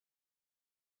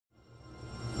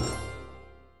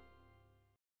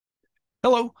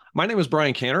Hello, my name is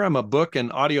Bryan Canter. I'm a book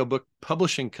and audiobook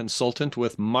publishing consultant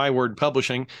with My Word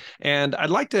Publishing, and I'd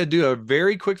like to do a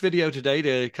very quick video today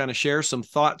to kind of share some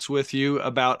thoughts with you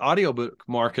about audiobook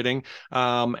marketing.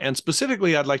 And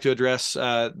specifically, I'd like to address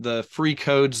the free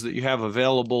codes that you have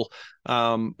available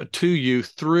to you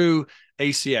through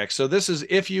ACX. So this is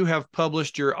if you have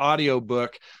published your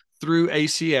audiobook through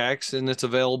ACX and it's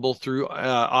available through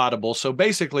Audible. So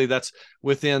basically that's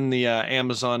within the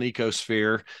Amazon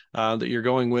ecosphere that you're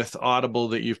going with Audible,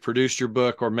 that you've produced your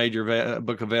book or made your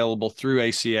book available through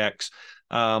ACX.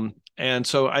 And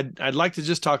so I'd like to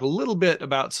just talk a little bit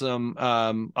about some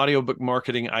audiobook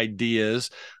marketing ideas.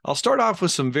 I'll start off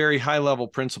with some very high level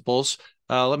principles.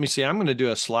 Let me see. I'm going to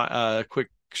do a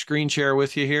quick screen share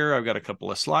with you here. I've got a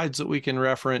couple of slides that we can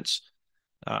reference.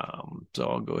 So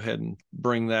I'll go ahead and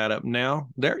bring that up now.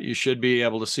 There, you should be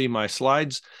able to see my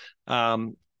slides.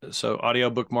 So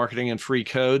audiobook marketing and free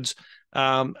codes.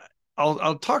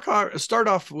 I'll start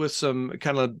off with some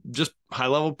kind of just high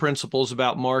level principles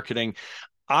about marketing.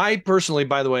 I personally,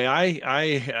 by the way,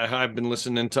 I've been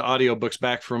listening to audiobooks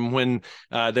back from when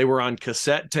they were on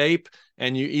cassette tape,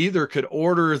 and you either could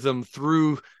order them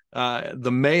through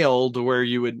the mail, to where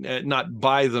you would not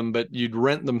buy them, but you'd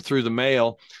rent them through the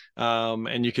mail.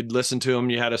 And you could listen to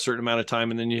them. You had a certain amount of time,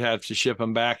 and then you had to ship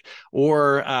them back.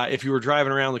 Or if you were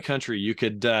driving around the country, you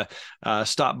could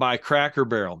stop by Cracker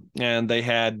Barrel, and they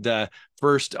had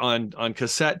first on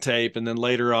cassette tape, and then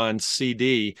later on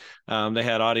CD. They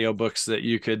had audiobooks that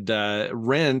you could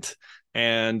rent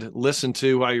and listen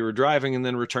to while you were driving, and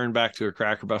then return back to a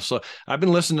Cracker Barrel. So I've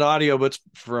been listening to audiobooks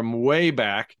from way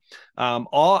back. I'm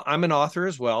an author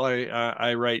as well.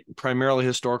 I write primarily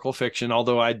historical fiction,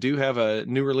 although I do have a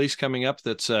new release coming up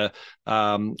that's a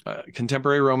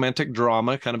contemporary romantic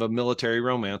drama, kind of a military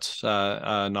romance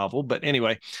novel. But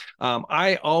anyway,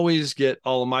 I always get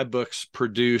all of my books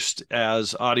produced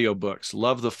as audiobooks.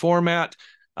 Love the format.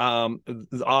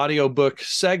 The audiobook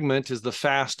segment is the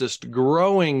fastest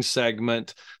growing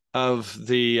segment of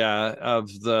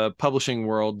the publishing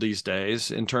world these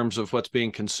days in terms of what's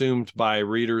being consumed by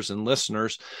readers and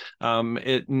listeners.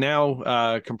 It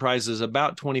now comprises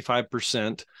about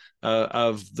 25%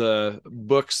 of the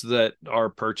books that are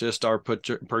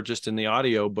purchased in the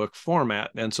audiobook format.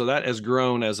 And so that has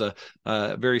grown as a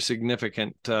very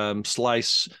significant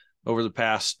slice over the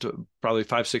past probably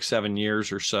 5, 6, 7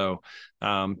 years or so,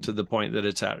 to the point that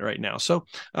it's at right now. So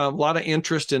a lot of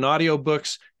interest in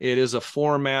audiobooks. It is a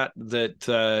format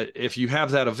that if you have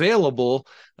that available,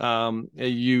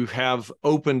 you have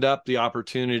opened up the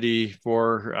opportunity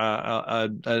for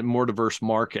a more diverse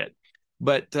market.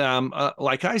 But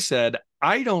like I said,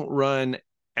 I don't run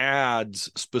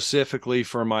ads specifically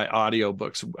for my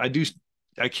audiobooks.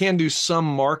 I can do some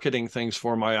marketing things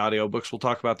for my audiobooks. We'll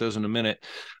talk about those in a minute,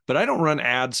 but I don't run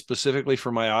ads specifically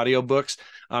for my audiobooks.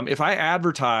 If I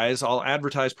advertise, I'll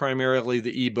advertise primarily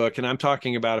the ebook. And I'm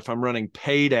talking about if I'm running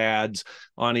paid ads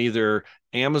on either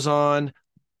Amazon,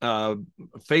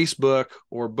 Facebook,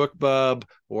 or BookBub,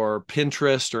 or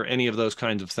Pinterest, or any of those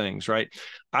kinds of things, right?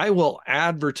 I will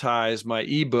advertise my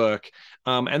ebook,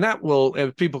 and that will,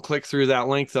 if people click through that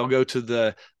link, they'll go to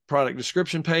the product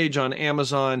description page on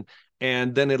Amazon,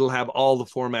 and then it'll have all the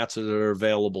formats that are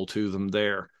available to them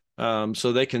there.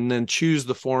 So they can then choose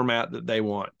the format that they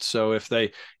want. So if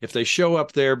they show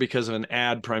up there because of an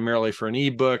ad primarily for an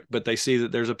ebook, but they see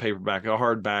that there's a paperback, a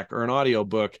hardback, or an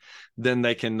audiobook, then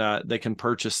they can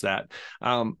purchase that.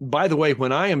 By the way,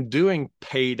 when I am doing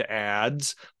paid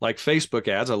ads like Facebook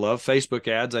ads, I love Facebook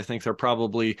ads. I think they're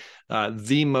probably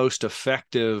the most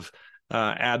effective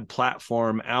ad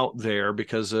platform out there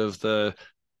because of the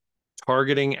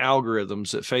targeting algorithms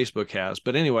that Facebook has.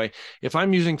 But anyway, if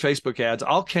I'm using Facebook ads,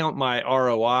 I'll count my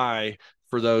ROI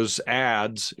for those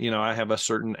ads. I have a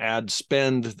certain ad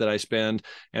spend that I spend,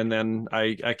 and then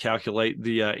I calculate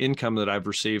the income that I've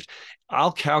received.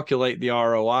 I'll calculate the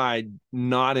ROI,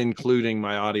 not including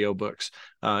my audiobooks,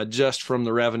 just from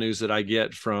the revenues that I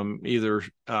get from either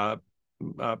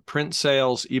print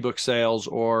sales, ebook sales,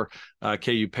 or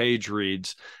KU page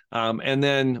reads. And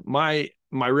then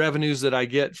my revenues that I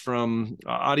get from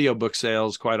audiobook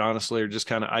sales, quite honestly, are just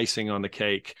kind of icing on the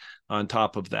cake on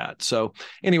top of that. So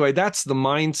anyway, that's the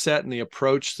mindset and the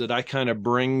approach that I kind of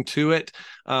bring to it.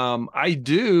 I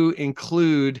do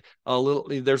include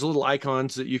there's little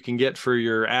icons that you can get for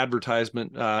your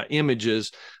advertisement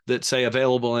images that say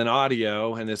available in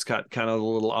audio, and it's got kind of a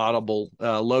little Audible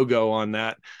logo on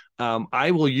that. I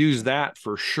will use that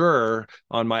for sure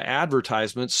on my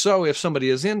advertisements. So if somebody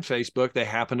is in Facebook, they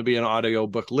happen to be an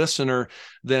audiobook listener,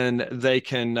 then they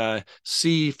can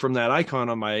see from that icon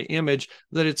on my image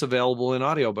that it's available in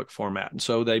audiobook format. And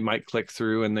so they might click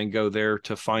through and then go there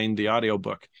to find the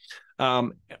audiobook.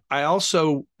 I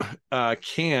also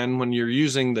can, when you're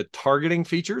using the targeting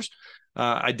features,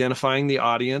 identifying the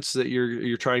audience that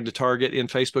you're trying to target in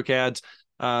Facebook ads,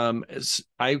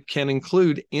 I can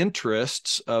include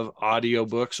interests of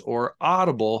audiobooks or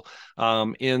Audible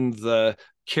in the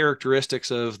characteristics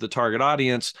of the target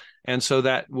audience. And so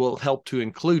that will help to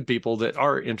include people that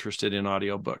are interested in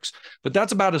audiobooks. But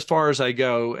that's about as far as I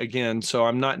go again. So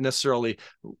I'm not necessarily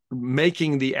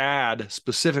making the ad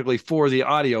specifically for the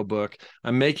audiobook.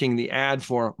 I'm making the ad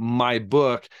for my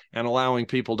book and allowing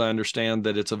people to understand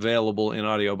that it's available in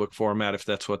audiobook format if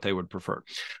that's what they would prefer.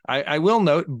 I will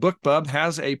note BookBub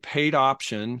has a paid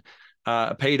option,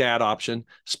 a paid ad option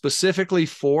specifically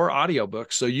for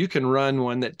audiobooks. So you can run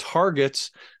one that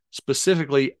targets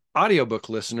specifically audiobook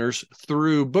listeners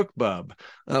through BookBub.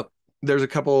 There's a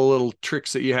couple of little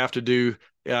tricks that you have to do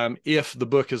if the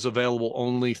book is available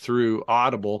only through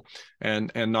Audible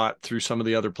and not through some of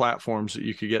the other platforms that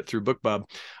you could get through BookBub.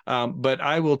 But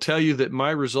I will tell you that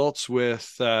my results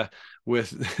with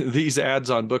these ads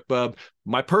on BookBub,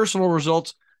 my personal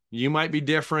results, you might be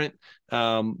different,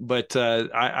 but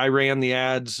I ran the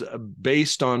ads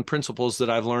based on principles that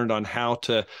I've learned on how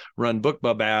to run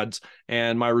BookBub ads,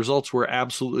 and my results were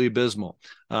absolutely abysmal.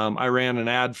 I ran an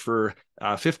ad for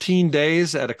 15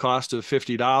 days at a cost of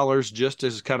 $50 just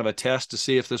as kind of a test to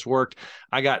see if this worked.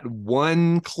 I got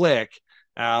one click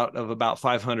out of about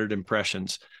 500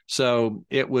 impressions. So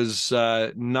it was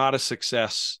not a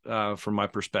success from my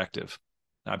perspective.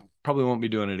 I probably won't be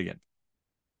doing it again.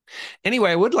 Anyway,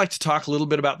 I would like to talk a little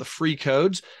bit about the free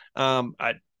codes.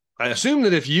 I assume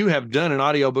that if you have done an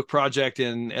audiobook project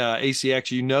in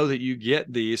ACX, you know that you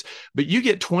get these, but you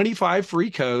get 25 free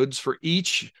codes for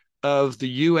each of the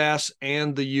US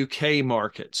and the UK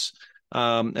markets.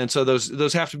 And so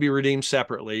those have to be redeemed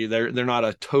separately. They're not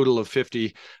a total of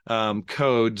 50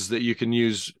 codes that you can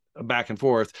use back and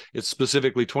forth. It's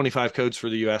specifically 25 codes for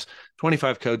the US,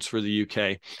 25 codes for the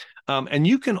UK. And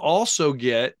you can also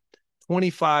get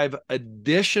 25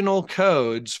 additional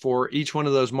codes for each one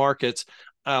of those markets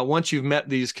once you've met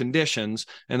these conditions.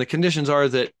 And the conditions are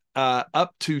that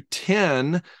up to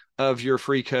 10 of your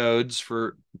free codes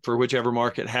for whichever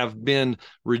market have been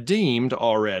redeemed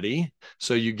already.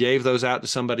 So you gave those out to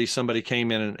somebody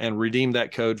came in and redeemed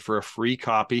that code for a free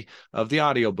copy of the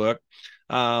audiobook.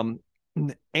 And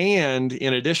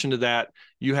in addition to that,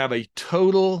 you have a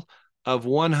total of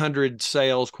 100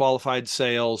 sales, qualified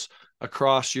sales,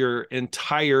 across your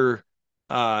entire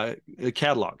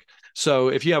catalog. So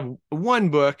if you have one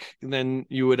book, then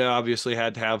you would obviously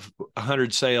had to have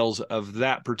 100 sales of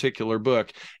that particular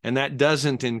book. And that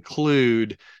doesn't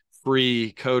include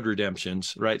free code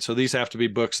redemptions, right? So these have to be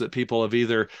books that people have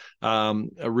either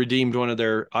redeemed one of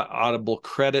their Audible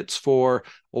credits for,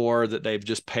 or that they've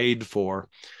just paid for.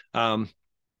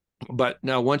 But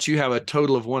now once you have a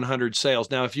total of 100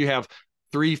 sales, now if you have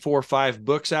 3, 4, 5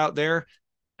 books out there,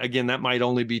 again, that might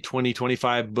only be 20,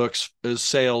 25 books as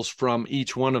sales from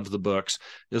each one of the books.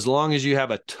 As long as you have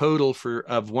a total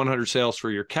of 100 sales for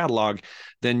your catalog,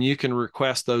 then you can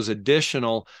request those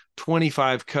additional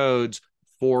 25 codes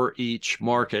for each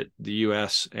market, the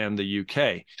US and the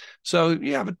UK. So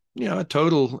you have a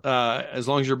total, as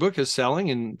long as your book is selling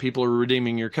and people are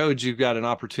redeeming your codes, you've got an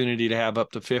opportunity to have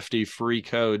up to 50 free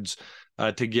codes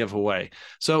to give away.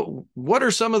 So what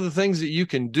are some of the things that you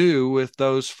can do with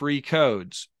those free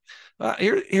codes?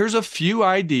 Here's a few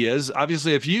ideas.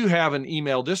 Obviously, if you have an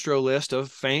email distro list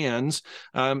of fans,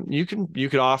 you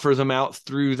could offer them out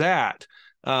through that.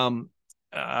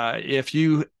 If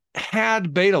you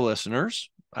had beta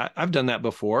listeners, I've done that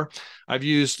before. I've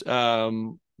used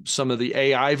some of the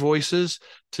AI voices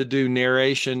to do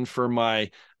narration for my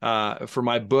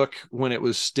book when I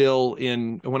was still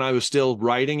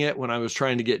writing it, when I was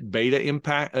trying to get beta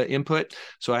input.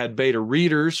 So I had beta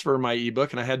readers for my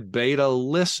ebook and I had beta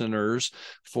listeners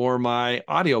for my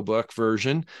audiobook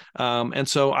version. And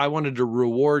so I wanted to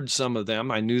reward some of them.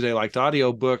 I knew they liked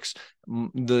audiobooks.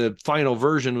 The final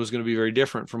version was going to be very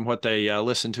different from what they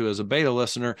listened to as a beta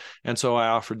listener. And so I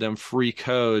offered them free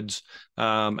codes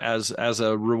as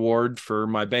a reward for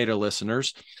my beta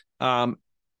listeners.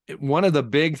 One of the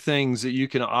big things that you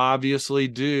can obviously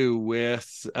do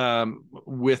with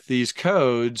these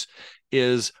codes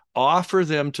is offer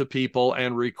them to people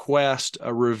and request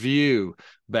a review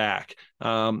back.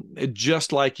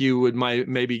 Just like you would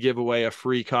maybe give away a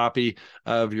free copy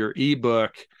of your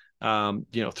ebook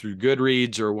through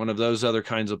Goodreads or one of those other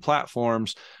kinds of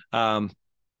platforms.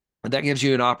 That gives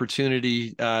you an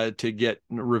opportunity to get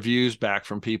reviews back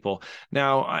from people.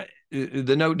 Now,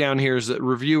 the note down here is that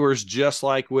reviewers, just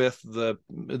like with the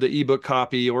ebook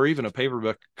copy or even a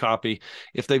paperback copy,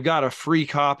 if they've got a free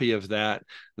copy of that,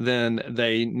 then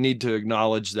they need to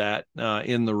acknowledge that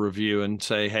in the review and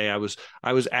say, "Hey, I was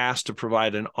asked to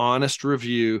provide an honest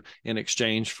review in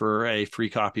exchange for a free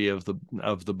copy of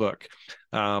the book."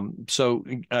 So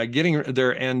getting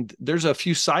there, and there's a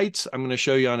few sites I'm going to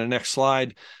show you on the next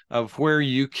slide of where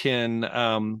you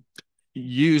can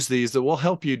use these that will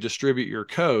help you distribute your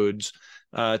codes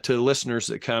to listeners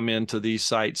that come into these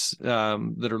sites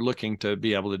that are looking to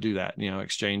be able to do that,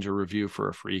 exchange a review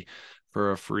for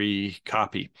a free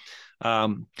copy.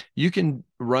 You can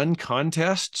run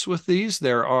contests with these.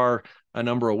 There are a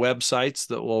number of websites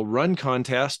that will run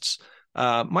contests.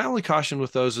 My only caution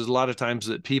with those is a lot of times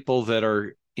that people that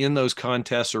are in those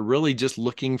contests are really just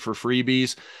looking for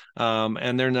freebies,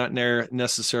 and they're not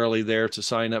necessarily there to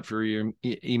sign up for your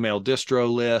email distro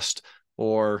list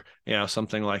or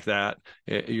something like that,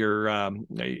 your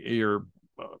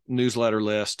newsletter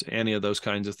list, any of those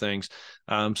kinds of things.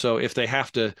 So if they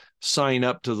have to sign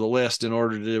up to the list in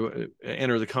order to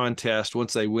enter the contest,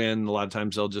 once they win, a lot of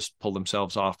times they'll just pull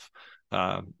themselves off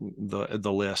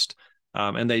the list,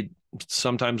 and they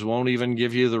sometimes won't even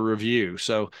give you the review.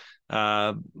 So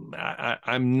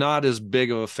I'm not as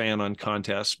big of a fan on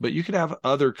contests, but you could have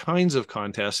other kinds of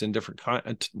contests in different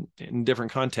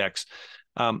contexts.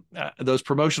 Those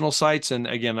promotional sites, and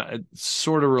again,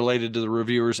 sort of related to the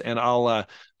reviewers, and I'll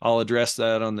address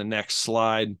that on the next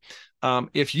slide.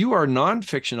 If you are a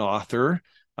nonfiction author,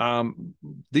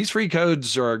 these free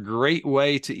codes are a great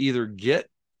way to either get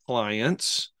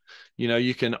clients.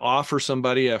 You can offer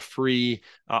somebody a free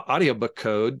audiobook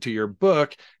code to your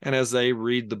book, and as they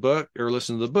read the book or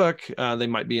listen to the book, they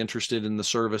might be interested in the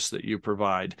service that you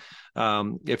provide.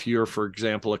 If you're, for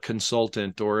example, a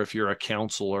consultant, or if you're a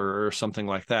counselor or something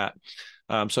like that.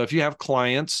 So if you have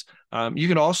clients, you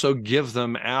can also give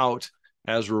them out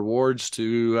as rewards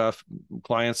to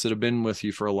clients that have been with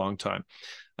you for a long time.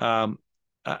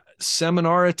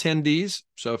 Seminar attendees.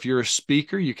 So if you're a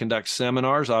speaker, you conduct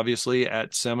seminars. Obviously,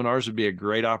 at seminars would be a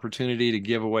great opportunity to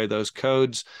give away those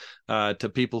codes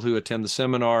to people who attend the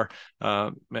seminar,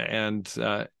 and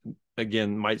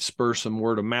again, might spur some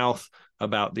word of mouth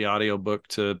about the audiobook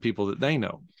to people that they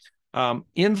know.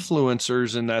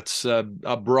 Influencers, and that's a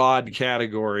broad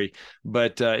category,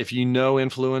 but if you know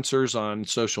influencers on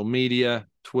social media,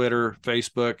 Twitter,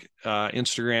 Facebook,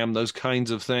 Instagram, those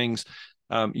kinds of things,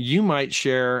 you might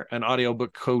share an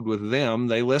audiobook code with them.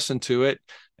 They listen to it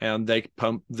and they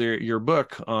pump your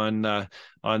book on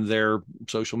their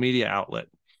social media outlet.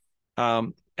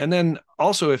 And then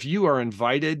also, if you are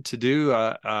invited to do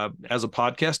as a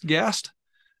podcast guest,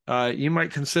 you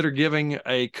might consider giving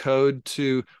a code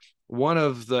to one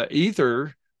of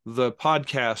either the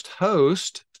podcast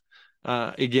host,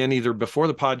 again, either before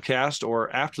the podcast or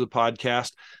after the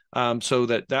podcast, so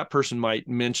that person might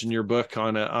mention your book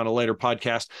on a later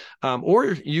podcast. Or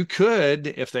you could,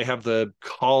 if they have the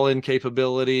call-in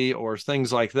capability or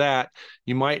things like that,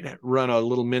 you might run a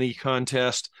little mini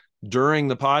contest during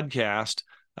the podcast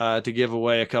to give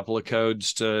away a couple of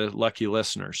codes to lucky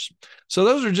listeners. So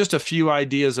those are just a few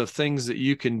ideas of things that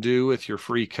you can do with your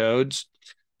free codes.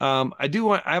 I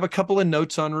have a couple of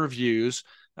notes on reviews.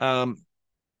 I've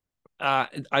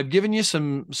given you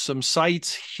some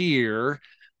sites here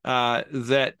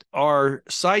that are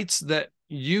sites that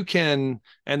you can,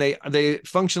 and they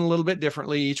function a little bit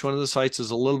differently. Each one of the sites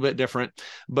is a little bit different,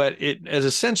 but it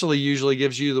essentially usually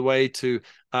gives you the way to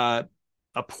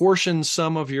apportion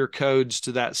some of your codes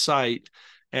to that site,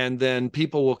 and then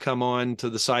people will come on to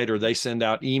the site, or they send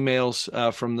out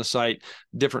emails from the site,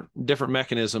 different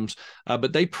mechanisms,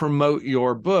 but they promote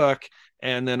your book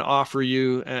and then offer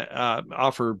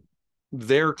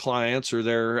their clients, or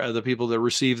the people that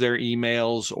receive their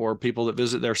emails, or people that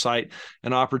visit their site,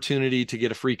 an opportunity to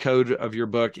get a free code of your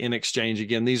book in exchange.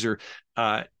 Again, these are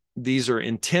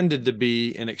intended to be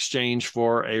in exchange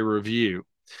for a review.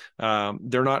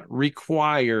 They're not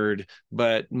required,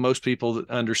 but most people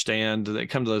that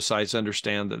come to those sites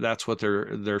understand that that's what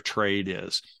their trade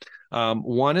is.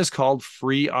 One is called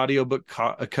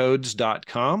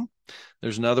freeaudiobookcodes.com.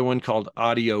 There's another one called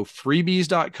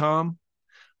audiofreebies.com,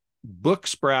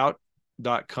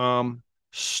 booksprout.com,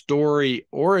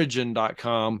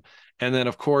 storyorigin.com, and then,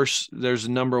 of course, there's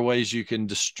a number of ways you can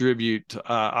distribute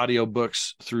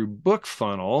audiobooks through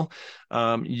BookFunnel.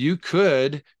 You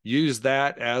could use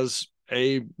that as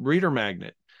a reader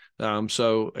magnet.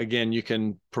 So again, you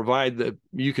can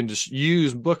just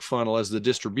use BookFunnel as the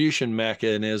distribution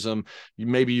mechanism.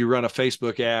 Maybe you run a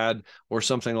Facebook ad or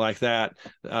something like that,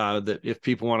 that if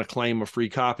people want to claim a free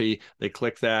copy, they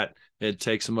click that, it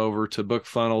takes them over to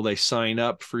BookFunnel. They sign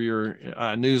up for your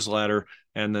newsletter,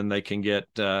 and then they can get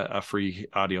a free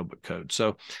audiobook code.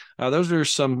 So those are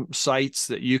some sites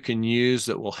that you can use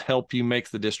that will help you make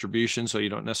the distribution, so you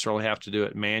don't necessarily have to do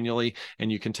it manually,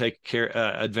 and you can take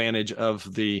advantage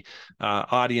of the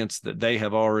audience that they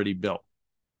have already built.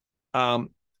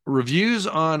 Reviews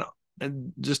on,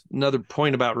 and just another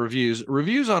point about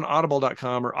reviews on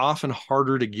audible.com are often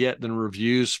harder to get than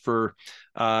reviews for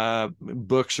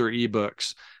books or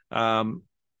ebooks.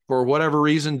 For whatever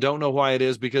reason, don't know why it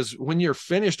is, because when you're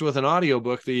finished with an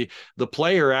audiobook, the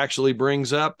player actually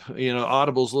brings up,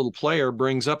 Audible's little player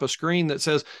brings up a screen that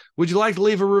says, would you like to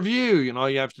leave a review? All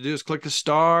you have to do is click a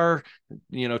star,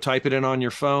 type it in on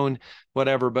your phone,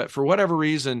 whatever. But for whatever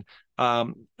reason,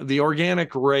 the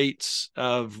organic rates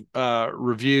of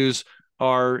reviews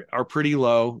are pretty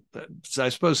low. I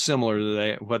suppose similar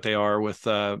to what they are with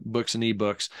books and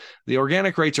ebooks. The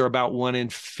organic rates are about 1 in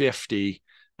 50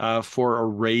 for a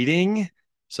rating.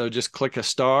 So just click a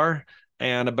star,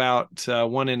 and about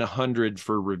 1 in 100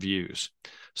 for reviews.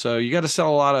 So you got to sell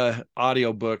a lot of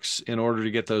audiobooks in order to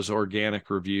get those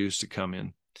organic reviews to come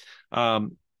in.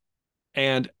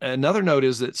 And another note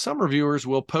is that some reviewers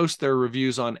will post their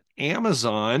reviews on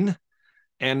Amazon,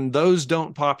 and those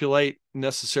don't populate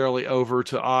necessarily over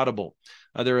to Audible.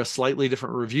 They're a slightly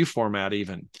different review format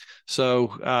even.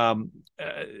 So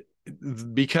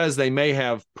because they may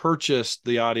have purchased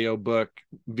the audiobook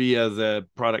via the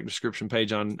product description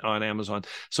page on Amazon.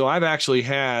 So I've actually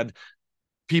had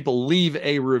people leave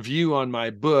a review on my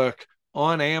book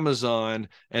on Amazon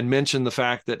and mention the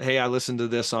fact that, hey, I listened to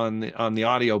this on the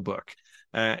audiobook.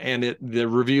 And the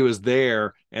review is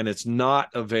there, and it's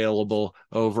not available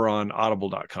over on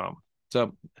audible.com.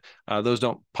 So those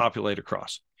don't populate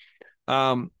across.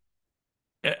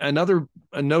 Another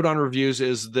note on reviews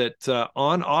is that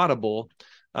on Audible,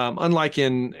 unlike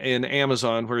in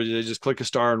Amazon, where they just click a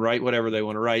star and write whatever they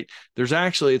want to write,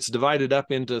 it's divided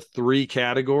up into 3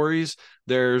 categories.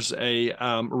 There's a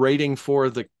rating for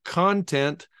the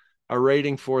content, a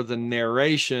rating for the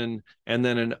narration, and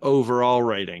then an overall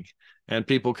rating. And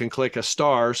people can click a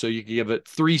star, so you can give it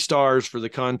 3 stars for the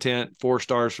content, 4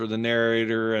 stars for the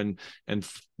narrator, and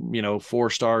 4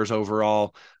 stars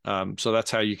overall. So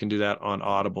that's how you can do that on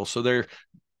Audible. So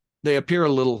they appear a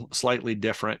little slightly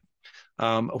different.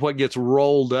 What gets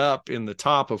rolled up in the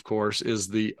top, of course, is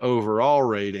the overall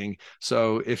rating.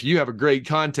 So if you have a great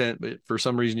content, but for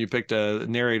some reason you picked a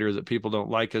narrator that people don't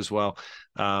like as well,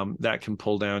 that can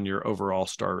pull down your overall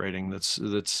star rating. That's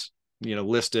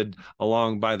listed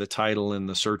along by the title and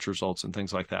the search results and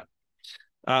things like that.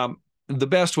 The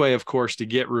best way, of course, to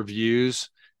get reviews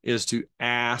is to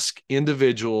ask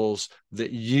individuals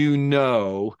that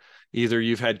either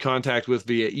you've had contact with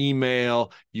via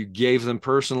email, you gave them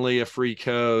personally a free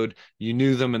code, you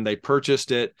knew them and they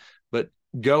purchased it, but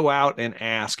go out and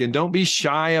ask. And don't be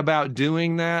shy about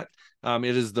doing that.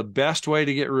 It is the best way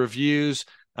to get reviews.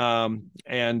 Of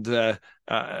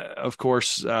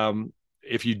course,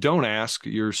 if you don't ask,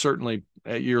 you're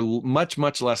much,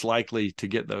 much less likely to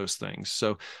get those things.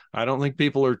 So I don't think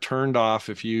people are turned off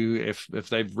if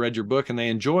they've read your book and they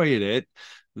enjoyed it,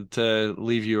 to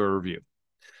leave you a review.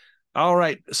 All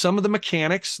right, some of the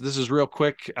mechanics. This is real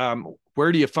quick.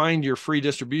 Where do you find your free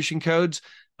distribution codes?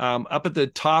 Up at the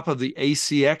top of the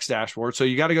ACX dashboard. So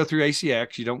you got to go through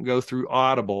ACX. You don't go through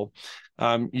Audible.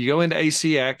 You go into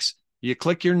ACX. You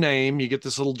click your name, you get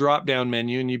this little drop-down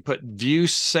menu, and you put View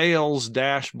Sales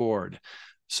Dashboard.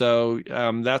 So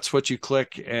that's what you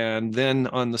click. And then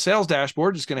on the sales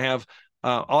dashboard, it's going to have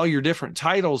all your different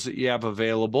titles that you have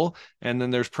available. And then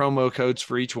there's promo codes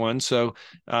for each one. So,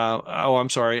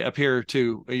 up here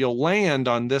too, you'll land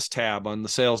on this tab on the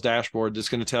sales dashboard that's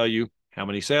going to tell you how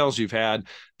many sales you've had.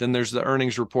 Then there's the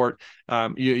earnings report.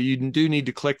 You do need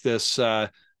to click this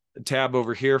tab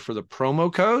over here for the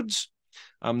promo codes.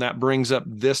 That brings up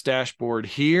this dashboard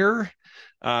here.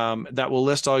 That will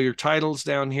list all your titles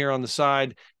down here on the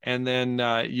side. And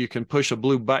then you can push a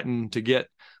blue button to get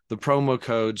the promo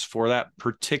codes for that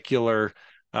particular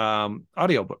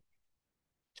audiobook.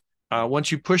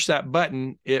 Once you push that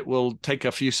button, it will take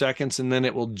a few seconds, and then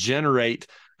it will generate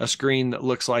a screen that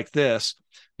looks like this.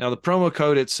 Now, the promo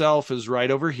code itself is right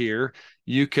over here.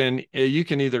 You can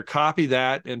either copy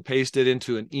that and paste it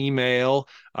into an email.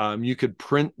 You could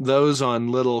print those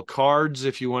on little cards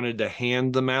if you wanted to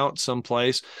hand them out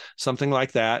someplace, something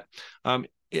like that.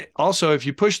 Also, if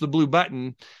you push the blue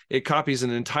button, it copies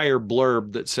an entire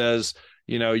blurb that says,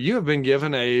 you have been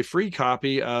given a free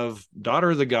copy of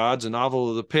Daughter of the Gods, a novel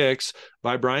of the Picts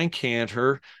by Bryan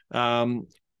Canter.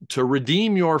 To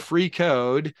redeem your free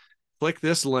code, click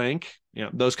this link,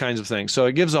 those kinds of things. So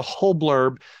it gives a whole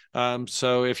blurb.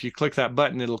 So if you click that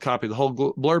button, it'll copy the whole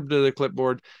blurb to the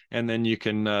clipboard, and then you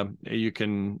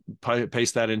can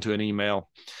paste that into an email.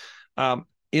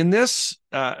 In this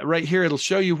right here, it'll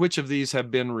show you which of these have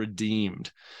been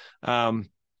redeemed.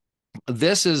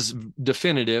 This is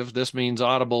definitive. This means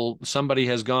Audible, somebody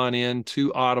has gone in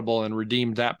to Audible and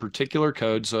redeemed that particular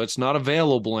code, so it's not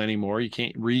available anymore. You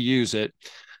can't reuse it.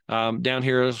 Down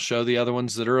here, it'll show the other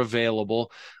ones that are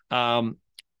available. Don't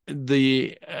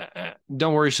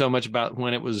worry so much about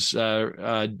when it was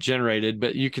generated,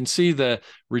 but you can see the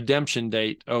redemption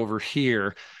date over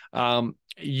here.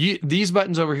 These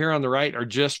buttons over here on the right are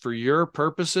just for your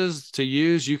purposes to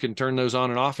use. You can turn those on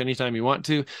and off anytime you want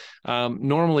to.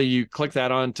 Normally, you click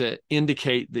that on to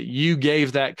indicate that you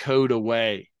gave that code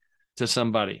away to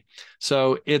somebody.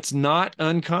 So it's not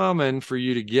uncommon for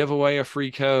you to give away a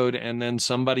free code and then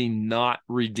somebody not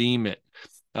redeem it.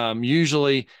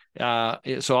 Usually, so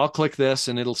I'll click this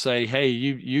and it'll say, hey,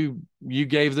 you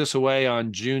gave this away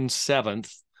on June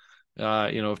 7th,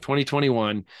 of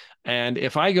 2021. And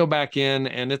if I go back in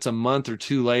and it's a month or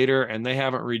two later and they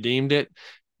haven't redeemed it,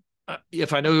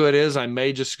 if I know who it is, I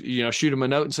may just, shoot them a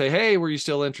note and say, hey, were you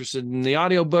still interested in the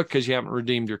audiobook because you haven't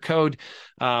redeemed your code?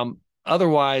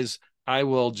 Otherwise, I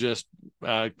will just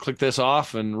click this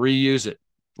off and reuse it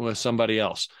with somebody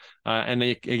else. And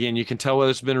again, you can tell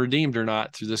whether it's been redeemed or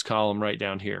not through this column right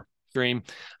down here.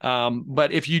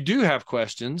 But if you do have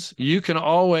questions, you can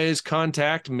always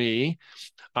contact me.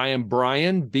 I am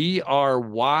Bryan, Bryan,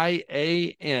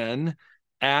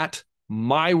 at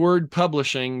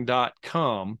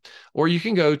mywordpublishing.com, or you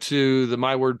can go to the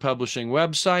My Word Publishing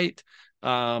website.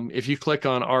 If you click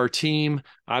on our team,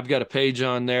 I've got a page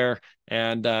on there,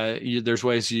 and there's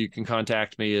ways you can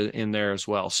contact me in there as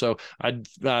well. So I'd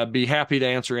be happy to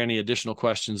answer any additional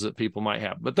questions that people might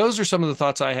have. But those are some of the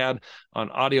thoughts I had on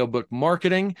audiobook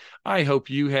marketing. I hope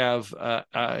you have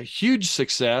a huge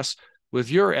success with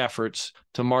your efforts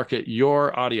to market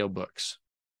your audiobooks.